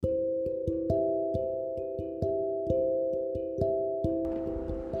Hi,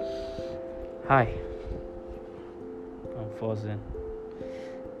 I'm Fosin,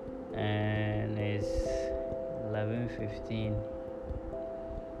 and it's 11:15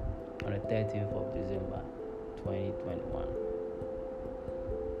 on the 13th of December 2021.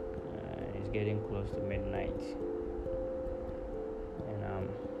 It's getting close to midnight, and I'm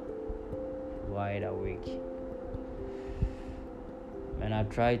wide awake. And I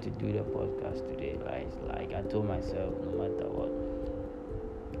tried to do the podcast today, like I told myself, no matter what,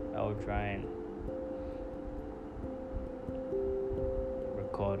 I will try and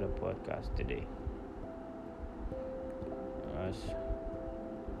record a podcast today. Because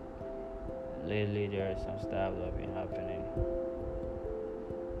lately there is some stuff that have been happening.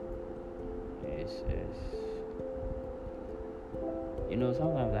 It's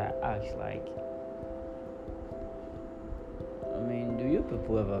sometimes I ask, like, do you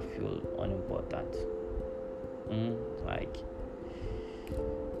people ever feel unimportant? Like,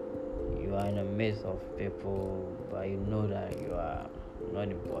 you are in the midst of people, but you know that you are not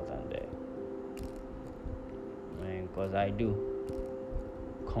important there. Because I do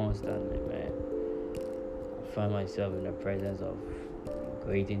constantly, man. I find myself in the presence of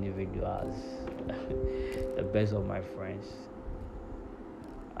great individuals, the best of my friends.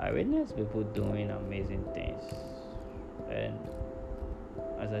 I witness people doing amazing things, and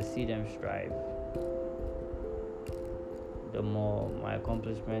as I see them strive, the more my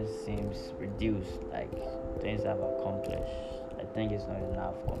accomplishments seems reduced. Like, things I've accomplished, I think it's not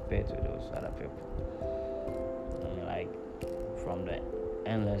enough compared to those other people. Like, from the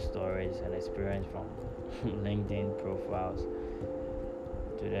endless stories and experience from LinkedIn profiles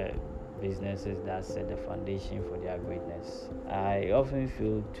to the businesses that set the foundation for their greatness, I often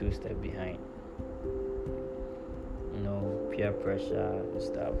feel two steps behind. Peer pressure and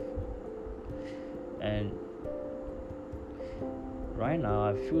stuff. And right now,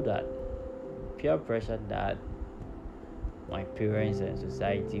 I feel that peer pressure that my parents and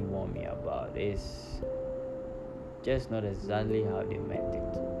society warn me about is just not exactly how they meant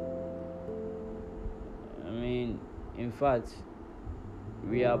it. In fact,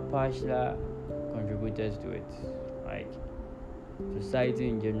 we are partial contributors to it. Like, society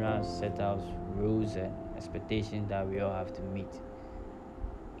in general set out rules and expectations that we all have to meet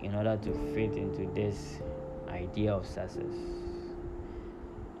in order to fit into this idea of success.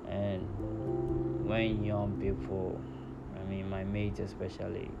 And when young people, my mates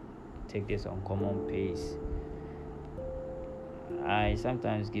especially, take this uncommon pace, I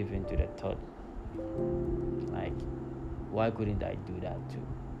sometimes give in to the thought, like, why couldn't I do that too?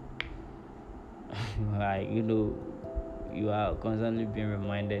 Like, you are constantly being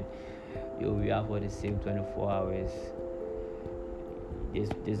reminded, we have for the same 24 hours.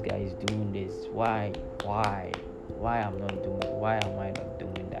 This guy is doing this. Why am I not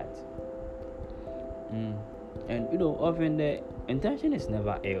doing that? And often the intention is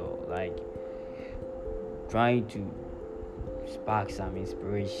never ill, like trying to spark some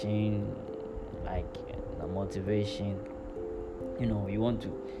inspiration, like the motivation. You want to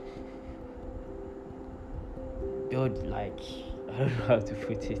build, like, I don't know how to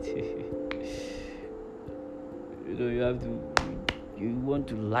put it. You want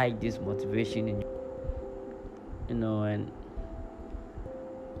to like this motivation in and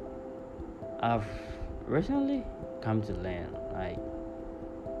I've recently come to learn, like,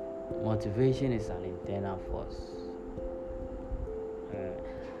 motivation is an internal force.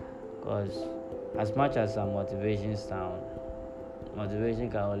 Because as much as some motivation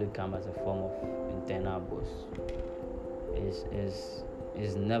can only come as a form of internal boost.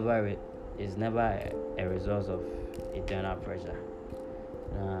 Is never a result of internal pressure.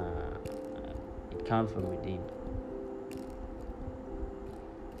 It comes from within.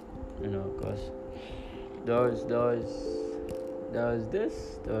 Because there was this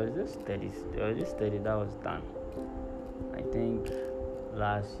study that was done, I think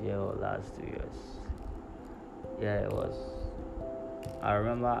last year or last 2 years. Yeah, it was. I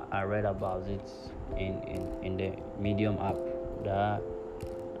remember I read about it in the Medium app, the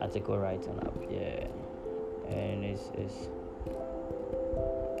article writing app. Yeah, and it's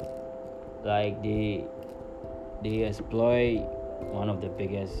like they exploit one of the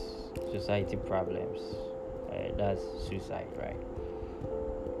biggest society problems. That's suicide, right?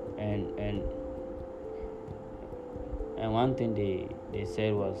 And one thing they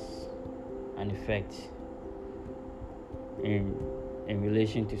said was an effect in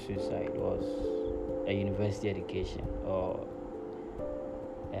relation to suicide was a university education or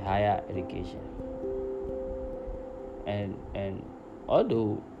a higher education. And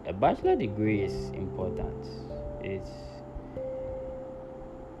although A bachelor degree is important. It's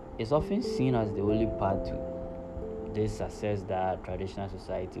it's often seen as the only path to this success that traditional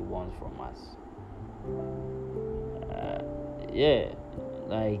society wants from us. Uh, yeah,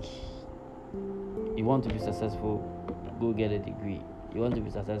 like you want to be successful, go get a degree. You want to be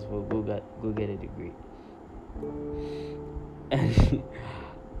successful, go get a degree. And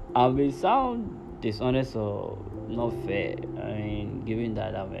I may sound dishonest or not fair. I mean, given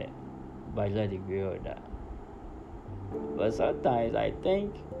that I'm a bachelor degree or that, but sometimes I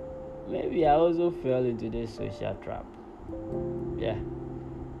think maybe I also fell into this social trap. Yeah,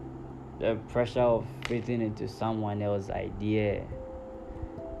 the pressure of fitting into someone else's idea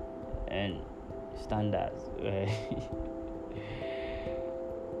and standards.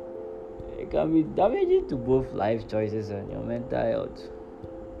 It can be damaging to both life choices and your mental health.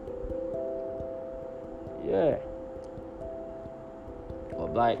 Yeah,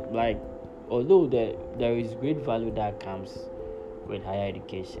 but although there is great value that comes with higher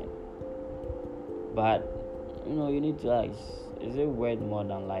education, but you need to ask: is it worth more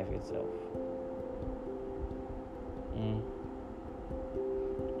than life itself? Mm.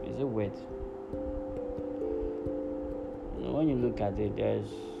 Is it worth? When you look at it, there's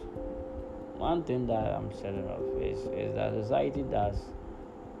one thing that I'm certain of is that society does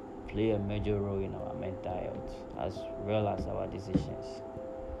play a major role in our mental health as well as our decisions.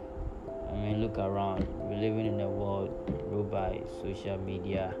 I mean, look around. We're living in a world ruled by social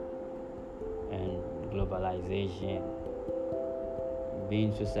media and globalization.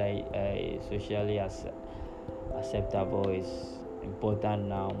 Being socially acceptable is important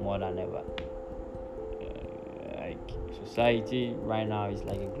now more than ever. Like society right now is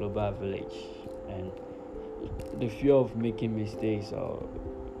like a global village, and the fear of making mistakes or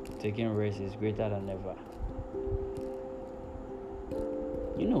taking risks is greater than ever.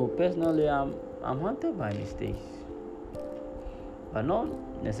 Personally, I'm haunted by mistakes, but not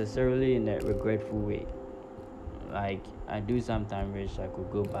necessarily in a regretful way. Like I do sometimes wish I could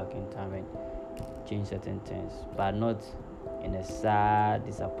go back in time and change certain things, but not in a sad,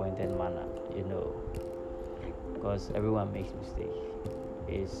 disappointed manner. Because everyone makes mistakes.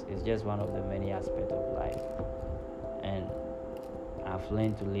 It's just one of the many aspects of life, and I've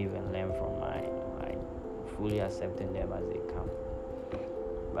learned to live and learn from mine, like fully accepting them as they come.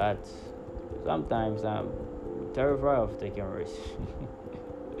 But sometimes I'm terrified of taking risks.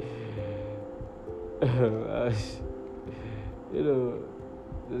 you know,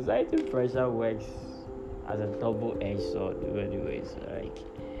 Society pressure works as a double-edged sword in many ways. Like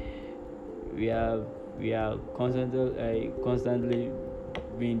we are we are constantly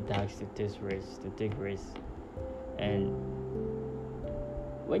being taxed to take risks, and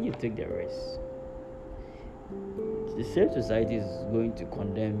when you take the risk, the same society is going to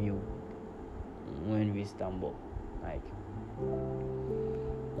condemn you when we stumble. Like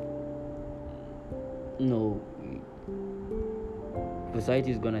no,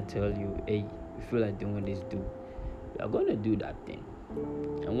 society is gonna tell you, hey, you feel like doing this, do. You are gonna do that thing,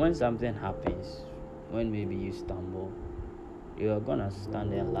 and when something happens, when maybe you stumble, you are gonna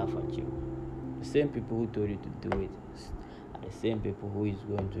stand there and laugh at you. The same people who told you to do it are the same people who is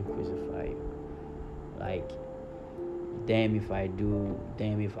going to crucify you. Like, damn if I do,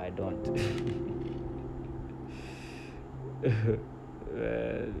 damn if I don't.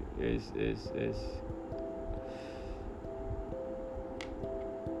 It's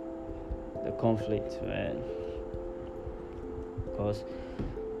the conflict, man. Because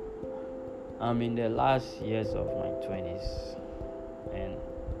I'm in the last years of my 20s, and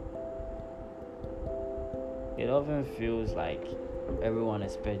it often feels like everyone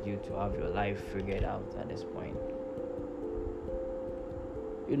expects you to have your life figured out at this point.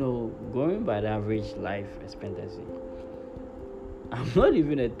 Going by the average life expectancy, I'm not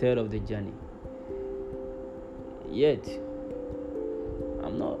even a third of the journey. Yet,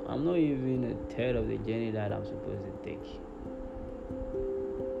 I'm not even a third of the journey that I'm supposed to take.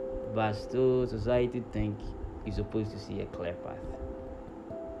 But still, society think you're supposed to see a clear path.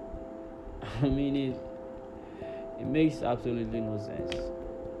 I mean, it makes absolutely no sense.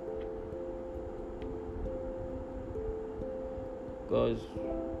 Because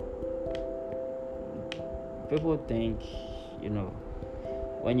people think,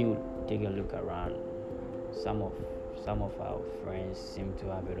 when you take a look around, some of our friends seem to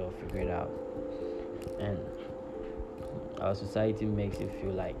have it all figured out, and our society makes it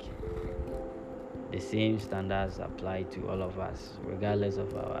feel like the same standards apply to all of us, regardless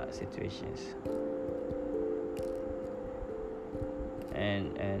of our situations.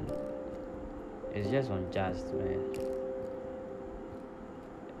 And it's just unjust, man.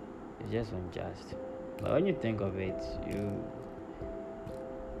 It's just unjust. But when you think of it,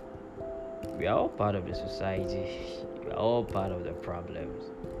 we are all part of the society. We are all part of the problems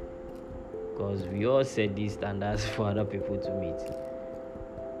because we all set these standards for other people to meet.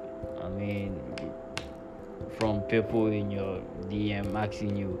 I mean, from people in your DM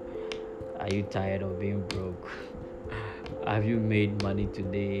asking you, "Are you tired of being broke? Have you made money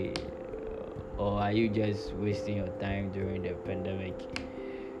today? Or are you just wasting your time during the pandemic?"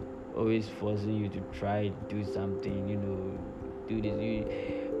 Always forcing you to try do something, do this.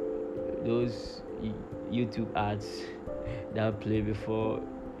 Those YouTube ads that play before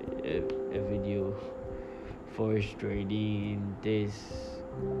a video, forex trading, this.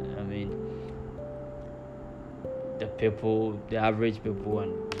 I mean, the average people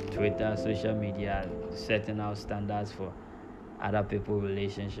on Twitter, social media, setting out standards for other people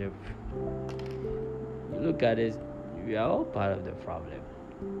relationship. You look at it, we are all part of the problem.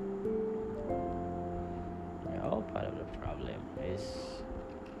 We are all part of the problem.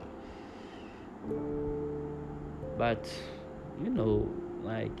 But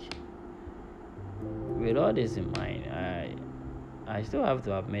like, with all this in mind, I still have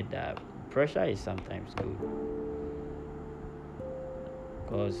to admit that pressure is sometimes good,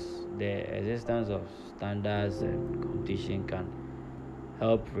 because the existence of standards and competition can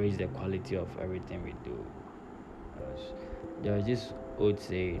help raise the quality of everything we do. There's this old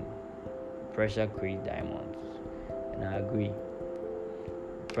saying, pressure creates diamonds, and I agree.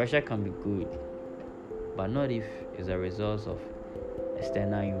 Pressure can be good, but not if it's a result of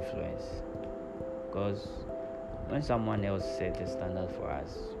external influence. Because when someone else sets a standard for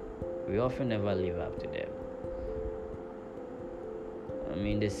us, we often never live up to them. I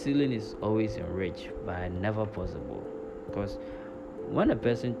mean, the ceiling is always in reach, but never possible. Because when a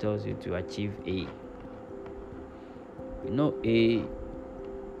person tells you to achieve A, A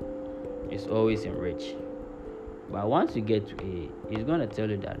is always in reach. But once you get to A, it's going to tell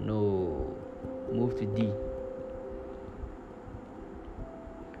you that no, move to D,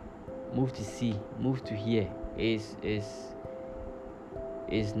 move to C, move to here. Is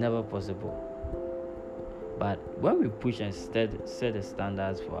never possible. But when we push and set the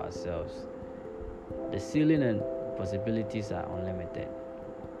standards for ourselves, the ceiling and possibilities are unlimited.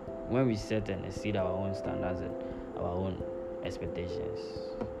 When we set and exceed our own standards and our own expectations,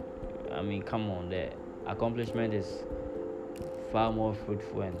 I mean, come on, the accomplishment is far more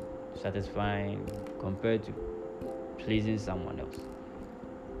fruitful and satisfying compared to pleasing someone else.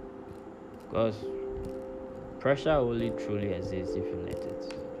 Because pressure only truly exists if you let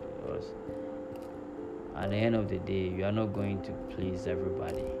it. Because at the end of the day, you are not going to please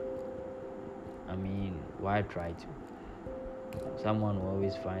everybody. I mean, why try to? Someone will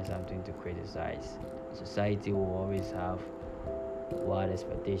always find something to criticize. Society will always have wild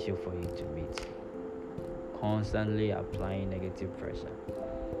expectation for you to meet, constantly applying negative pressure.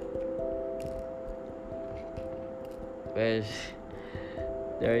 Well,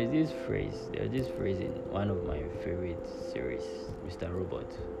 there's this phrase in one of my favorite series, Mr.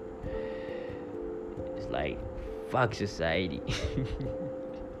 Robot. It's like, fuck society.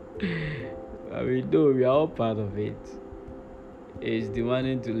 I mean, though we are all part of it, it's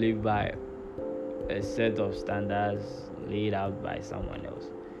demanding to live by a set of standards laid out by someone else.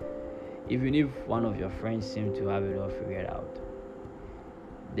 Even if one of your friends seems to have it all figured out,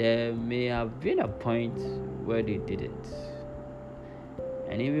 there may have been a point where they didn't.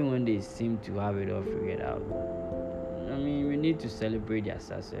 And even when they seem to have it all figured out, I mean, we need to celebrate their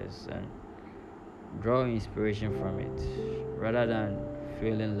success and draw inspiration from it rather than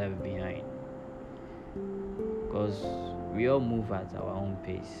feeling left behind. Because we all move at our own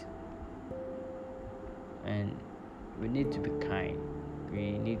pace. And we need to be kind.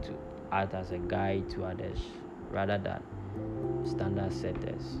 We need to act as a guide to others rather than standard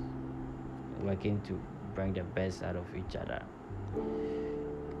setters, working to bring the best out of each other.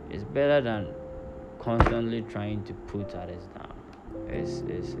 It's better than constantly trying to put others down. It's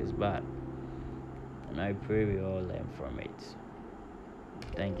bad. And I pray we all learn from it.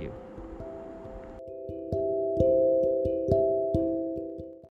 Thank you.